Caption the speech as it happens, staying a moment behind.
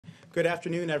Good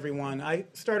afternoon, everyone. I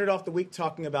started off the week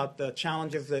talking about the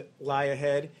challenges that lie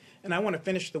ahead, and I want to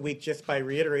finish the week just by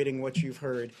reiterating what you've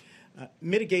heard.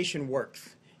 Mitigation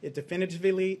works. It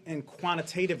definitively and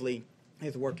quantitatively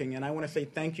is working, and I want to say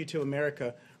thank you to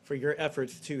America for your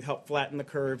efforts to help flatten the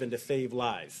curve and to save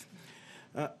lives.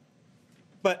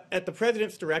 But at the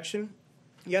President's direction,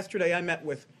 yesterday I met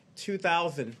with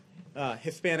 2,000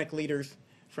 Hispanic leaders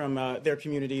from their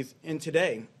communities, and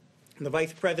today the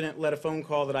Vice President led a phone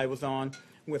call that I was on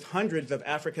with hundreds of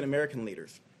African American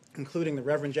leaders, including the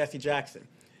Reverend Jesse Jackson,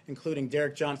 including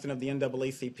Derek Johnson of the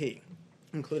NAACP,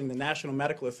 including the National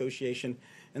Medical Association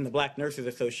and the Black Nurses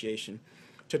Association,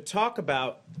 to talk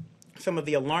about some of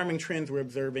the alarming trends we're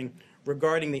observing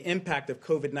regarding the impact of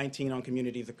COVID-19 on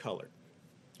communities of color.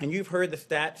 And you've heard the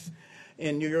stats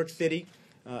in New York City.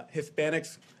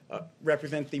 Hispanics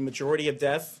represent the majority of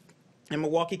deaths. In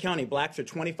Milwaukee County, blacks are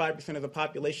 25% of the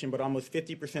population, but almost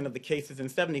 50% of the cases and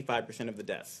 75% of the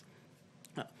deaths.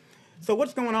 So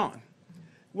what's going on?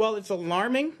 Well, it's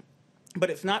alarming, but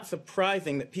it's not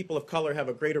surprising that people of color have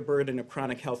a greater burden of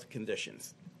chronic health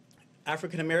conditions.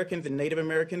 African Americans and Native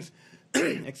Americans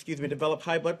develop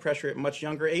high blood pressure at much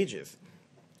younger ages.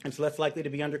 It's less likely to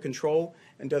be under control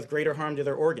and does greater harm to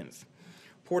their organs.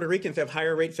 Puerto Ricans have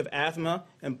higher rates of asthma,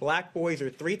 and black boys are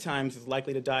 3 times as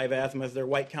likely to die of asthma as their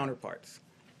white counterparts.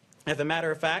 As a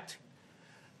matter of fact,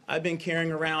 I've been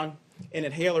carrying around an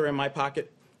inhaler in my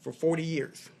pocket for 40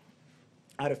 years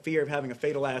out of fear of having a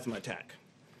fatal asthma attack.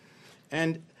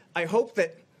 And I hope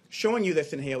that showing you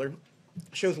this inhaler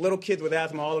shows little kids with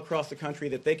asthma all across the country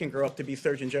that they can grow up to be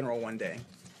Surgeon General one day.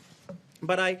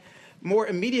 But I more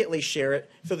immediately share it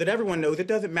so that everyone knows it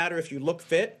doesn't matter if you look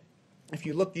fit. If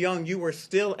you look young, you are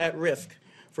still at risk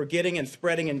for getting and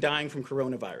spreading and dying from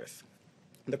coronavirus.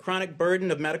 The chronic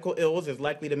burden of medical ills is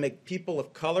likely to make people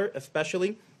of color,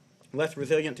 especially, less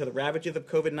resilient to the ravages of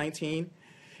COVID-19,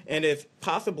 and is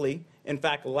possibly, in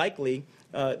fact, likely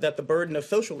that the burden of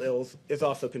social ills is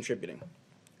also contributing.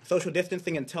 Social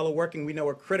distancing and teleworking, we know,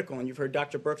 are critical, and you've heard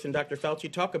Dr. Brooks and Dr. Fauci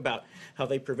talk about how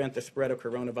they prevent the spread of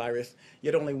coronavirus,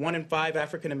 yet only 1 in 5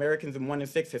 African Americans and 1 in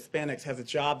 6 Hispanics has a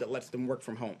job that lets them work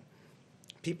from home.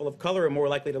 People of color are more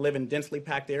likely to live in densely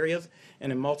packed areas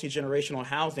and in multi-generational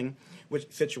housing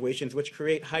situations, which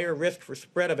create higher risk for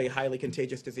spread of a highly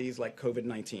contagious disease like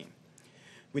COVID-19.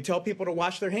 We tell people to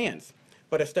wash their hands,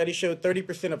 but a study showed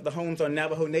 30% of the homes on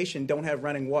Navajo Nation don't have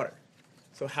running water.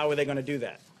 So how are they going to do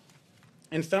that?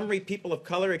 In summary, people of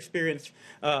color experience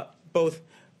both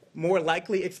more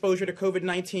likely exposure to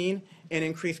COVID-19 and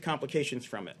increased complications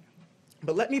from it.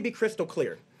 But let me be crystal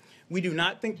clear. We do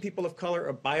not think people of color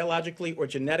are biologically or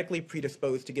genetically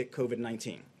predisposed to get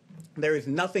COVID-19. There is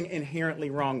nothing inherently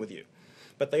wrong with you,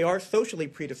 but they are socially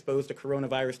predisposed to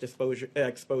coronavirus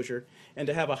exposure and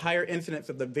to have a higher incidence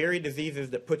of the very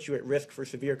diseases that put you at risk for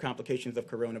severe complications of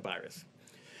coronavirus.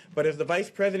 But as the Vice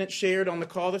President shared on the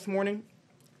call this morning,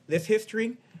 this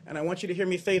history, and I want you to hear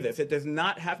me say this, it does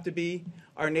not have to be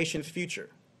our nation's future.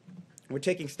 We're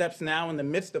taking steps now in the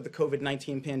midst of the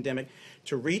COVID-19 pandemic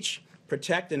to reach,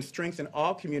 protect, and strengthen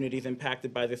all communities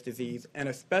impacted by this disease, and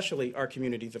especially our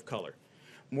communities of color.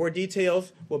 More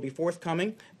details will be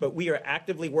forthcoming, but we are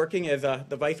actively working, as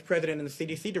the Vice President and the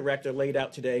CDC Director laid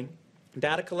out today,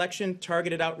 data collection,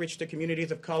 targeted outreach to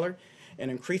communities of color,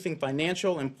 and increasing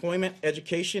financial, employment,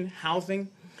 education, housing,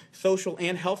 social,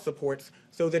 and health supports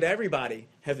so that everybody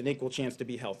has an equal chance to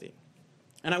be healthy.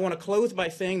 And I want to close by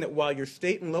saying that while your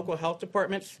state and local health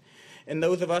departments and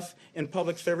those of us in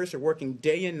public service are working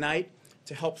day and night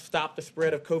to help stop the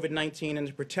spread of COVID-19 and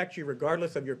to protect you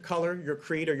regardless of your color, your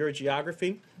creed, or your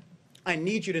geography, I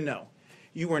need you to know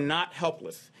you are not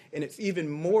helpless. And it's even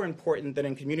more important that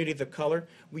in communities of color,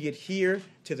 we adhere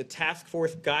to the task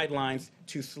force guidelines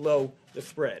to slow the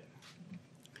spread.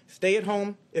 Stay at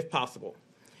home if possible.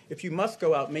 If you must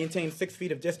go out, maintain 6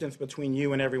 feet of distance between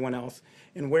you and everyone else,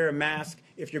 and wear a mask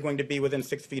if you're going to be within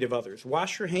 6 feet of others.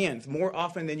 Wash your hands more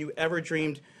often than you ever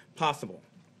dreamed possible.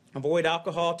 Avoid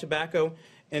alcohol, tobacco,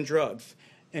 and drugs.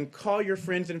 And call your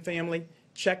friends and family.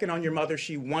 Check in on your mother.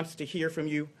 She wants to hear from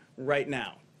you right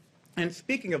now. And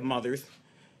speaking of mothers,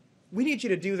 we need you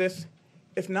to do this,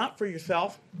 if not for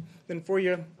yourself, then for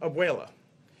your abuela.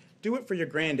 Do it for your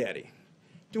granddaddy.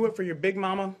 Do it for your big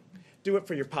mama. Do it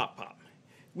for your pop-pop.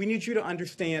 We need you to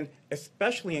understand,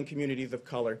 especially in communities of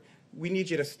color, we need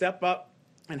you to step up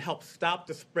and help stop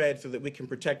the spread so that we can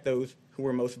protect those who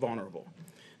are most vulnerable.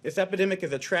 This epidemic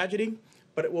is a tragedy,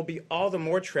 but it will be all the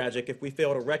more tragic if we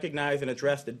fail to recognize and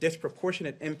address the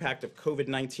disproportionate impact of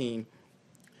COVID-19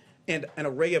 and an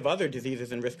array of other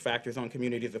diseases and risk factors on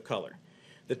communities of color.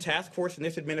 The task force and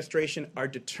this administration are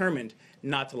determined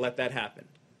not to let that happen.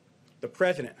 The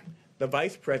president, the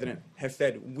vice president has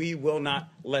said we will not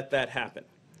let that happen.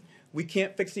 We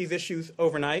can't fix these issues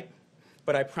overnight,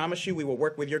 but I promise you we will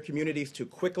work with your communities to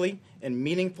quickly and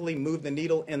meaningfully move the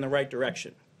needle in the right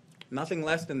direction. Nothing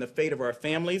less than the fate of our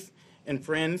families and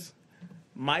friends.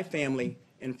 My family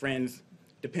and friends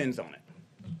depends on it.